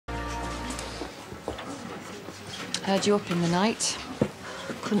Heard you up in the night.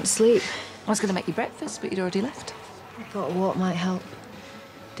 Couldn't sleep. I was going to make you breakfast, but you'd already left. I thought a walk might help.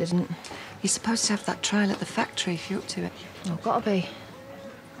 Didn't. You're supposed to have that trial at the factory if you're up to it. Oh, gotta be.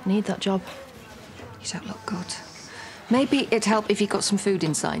 I need that job. You don't look good. Maybe it'd help if you got some food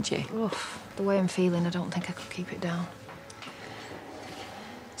inside you. Oof, the way I'm feeling, I don't think I could keep it down.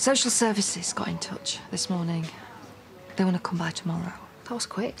 Social services got in touch this morning. They want to come by tomorrow. That was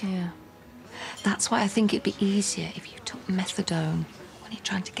quick. Yeah. That's why I think it'd be easier if you took methadone when you're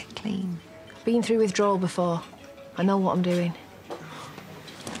trying to get clean. I've been through withdrawal before. I know what I'm doing.